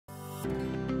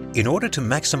In order to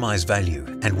maximize value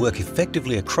and work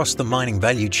effectively across the mining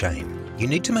value chain, you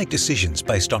need to make decisions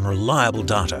based on reliable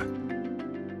data.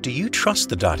 Do you trust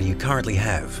the data you currently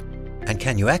have? And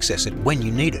can you access it when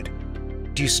you need it?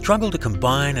 Do you struggle to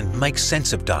combine and make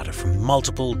sense of data from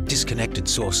multiple, disconnected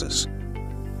sources?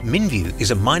 MinVu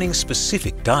is a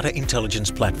mining-specific data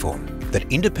intelligence platform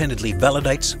that independently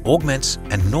validates, augments,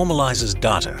 and normalizes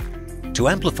data to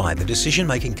amplify the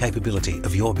decision-making capability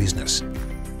of your business.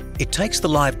 It takes the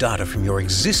live data from your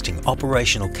existing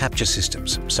operational capture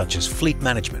systems, such as fleet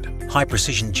management,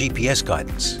 high-precision GPS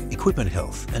guidance, equipment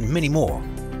health, and many more.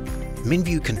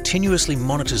 MinVu continuously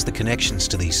monitors the connections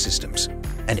to these systems,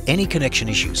 and any connection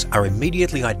issues are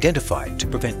immediately identified to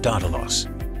prevent data loss.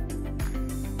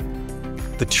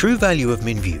 The true value of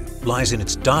MinVu lies in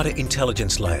its data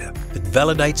intelligence layer that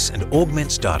validates and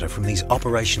augments data from these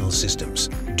operational systems.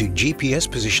 Do GPS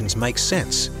positions make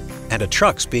sense? And are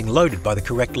trucks being loaded by the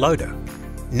correct loader?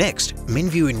 Next,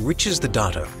 MinVu enriches the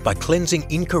data by cleansing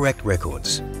incorrect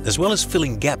records, as well as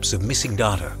filling gaps of missing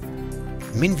data.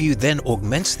 MinVu then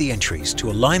augments the entries to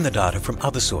align the data from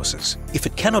other sources. If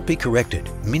it cannot be corrected,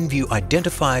 MinVu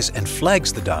identifies and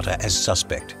flags the data as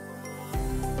suspect.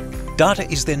 Data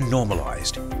is then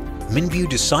normalized. MinVu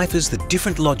deciphers the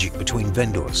different logic between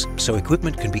vendors so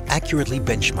equipment can be accurately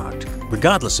benchmarked,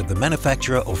 regardless of the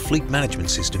manufacturer or fleet management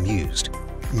system used.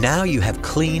 Now you have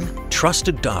clean,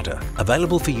 trusted data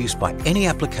available for use by any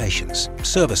applications,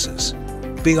 services,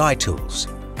 BI tools,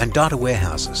 and data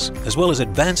warehouses, as well as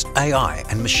advanced AI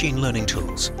and machine learning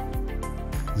tools.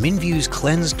 MinVu's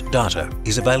cleansed data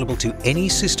is available to any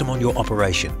system on your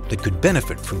operation that could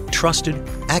benefit from trusted,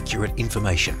 accurate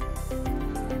information.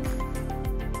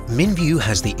 MinVu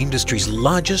has the industry's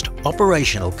largest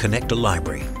operational connector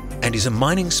library and is a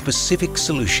mining-specific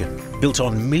solution built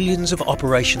on millions of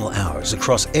operational hours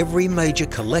across every major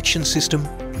collection system,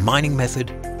 mining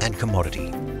method, and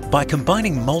commodity. By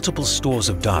combining multiple stores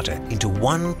of data into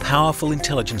one powerful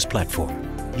intelligence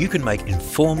platform, you can make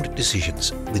informed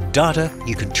decisions with data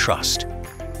you can trust.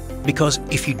 Because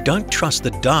if you don't trust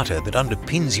the data that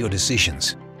underpins your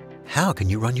decisions, how can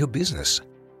you run your business?